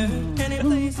somewhere. Any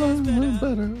place is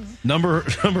better. Number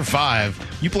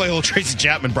 5. You play a little Tracy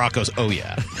Chapman. Brock goes, oh,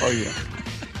 yeah. Oh, yeah.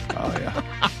 Oh, yeah.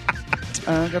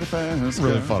 I got a fast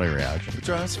Really car. funny reaction.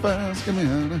 Drives fast, get me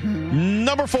out of here.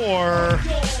 Number 4.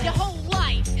 Your whole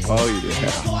life is Oh, yeah.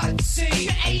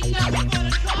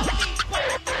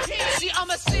 See, I'm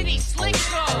a city slicker.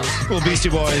 Little Beastie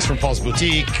Boys from Paul's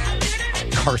Boutique.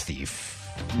 Car Thief.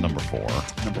 Number 4.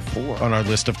 Number 4. On our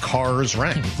list of cars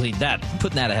ranked. Putting that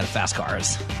ahead of fast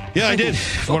cars. Yeah, I did.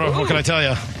 What can I tell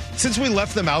you? Since we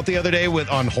left them out the other day with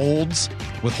holds,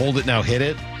 with Hold It Now Hit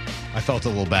It, I felt a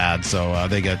little bad, so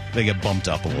they get bumped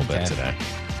up a little bit today.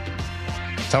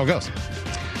 That's how it goes.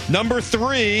 Number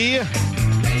 3.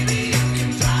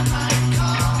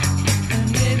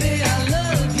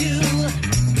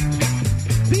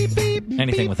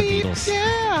 Anything anything with the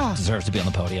Beatles deserves to be on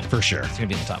the podium. For sure. It's going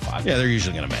to be in the top 5. Yeah, they're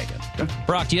usually going to make it.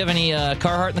 Brock, do you have any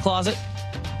Carhartt in the closet?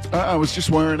 I was just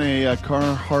wearing a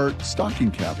Carhartt stocking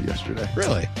cap yesterday.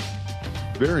 Really?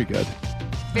 Very good.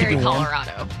 Very Keep it warm.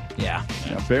 Colorado. Yeah.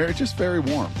 Very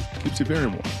warm. Keeps you very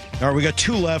warm. All right, we got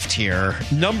 2 left here.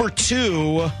 Number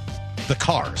 2, the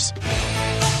Cars.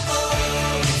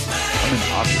 I mean,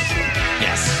 obviously.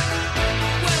 Yes.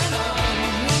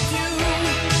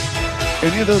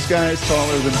 Any of those guys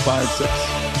taller than 5'6"?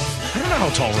 I don't know how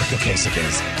tall Rick Ocasek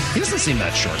is. He doesn't seem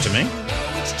that short to me.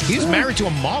 He's married to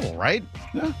a model, right?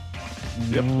 Yeah.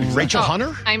 Yep. Exactly. Rachel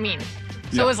Hunter? I mean,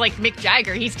 so is like Mick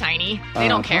Jagger. He's tiny. They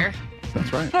don't care.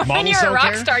 That's right. When Models you're a don't rock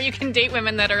care? star, you can date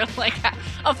women that are like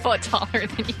a foot taller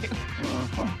than you.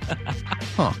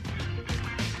 Huh.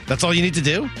 That's all you need to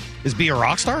do? Is be a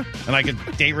rock star? And I could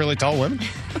date really tall women?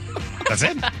 That's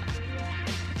it?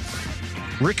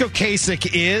 Rick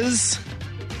Ocasek is...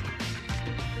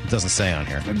 It doesn't say on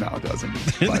here. No, it doesn't.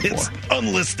 It's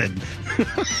unlisted.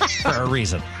 For a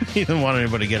reason. He didn't want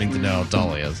anybody getting to know how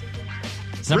tall he is.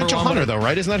 number Rachel one Hunter, with- though,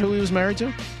 right? Isn't that who he was married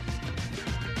to?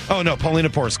 Oh, no, Paulina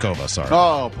Porskova, sorry.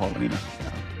 Oh, Paulina.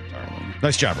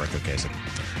 Nice job, Rick Ocasek.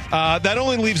 That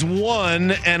only leaves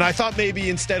one, and I thought maybe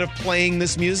instead of playing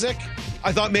this music,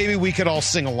 I thought maybe we could all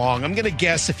sing along. I'm going to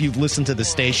guess if you've listened to the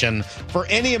station for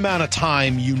any amount of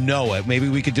time, you know it. Maybe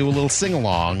we could do a little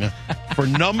sing-along for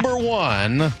number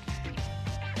 1.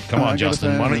 Come on,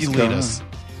 Justin. Why don't you lead us?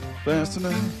 Fast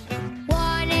enough.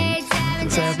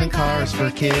 7 cars for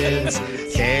kids.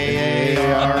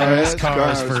 K-A-R-S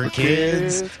cars for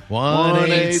kids.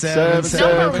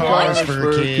 1-877 cars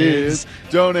for kids.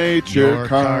 Donate your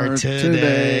car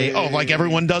today. Oh, like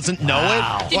everyone doesn't know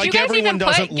it? Did like you guys everyone even put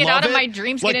doesn't Get love Out of it? My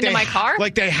Dreams, Like Get Into they- My Car?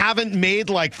 Like they haven't made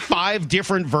like 5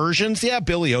 different versions? Yeah,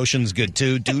 Billy Ocean's good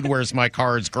too. Dude, Where's My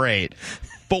Car is great.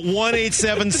 But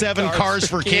 1-877 cars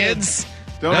for kids.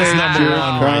 That's number 1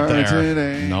 right there.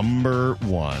 Today. Number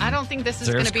 1. I don't think this is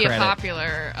Deserves going to be credit. a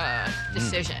popular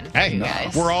decision for Hey, you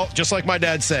guys. we're all, just like my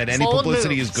dad said, any Bold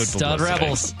publicity move. is good Stud publicity.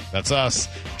 rebels. That's us.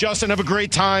 Justin, have a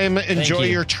great time. Enjoy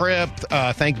you. your trip.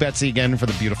 Thank Betsy again for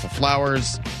the beautiful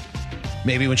flowers.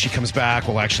 Maybe when she comes back,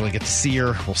 we'll actually get to see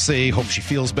her. We'll see. Hope she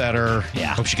feels better.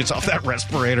 Yeah. Hope she gets off that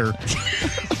respirator.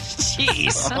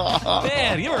 Jeez.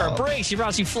 Man, give her a break. She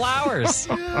brought you flowers.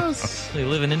 Yes. Really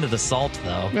living into the salt,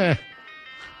 though. Eh.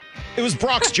 It was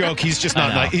Brock's joke. He's just I not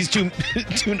know. nice. He's too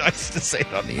nice to say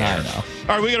it on the air. I know.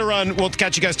 All right, we got to run. We'll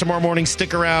catch you guys tomorrow morning.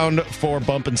 Stick around for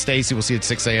Bump and Stacy. We'll see you at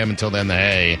 6 a.m. Until then, the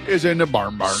hay Is in the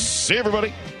barn. See you,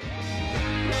 everybody.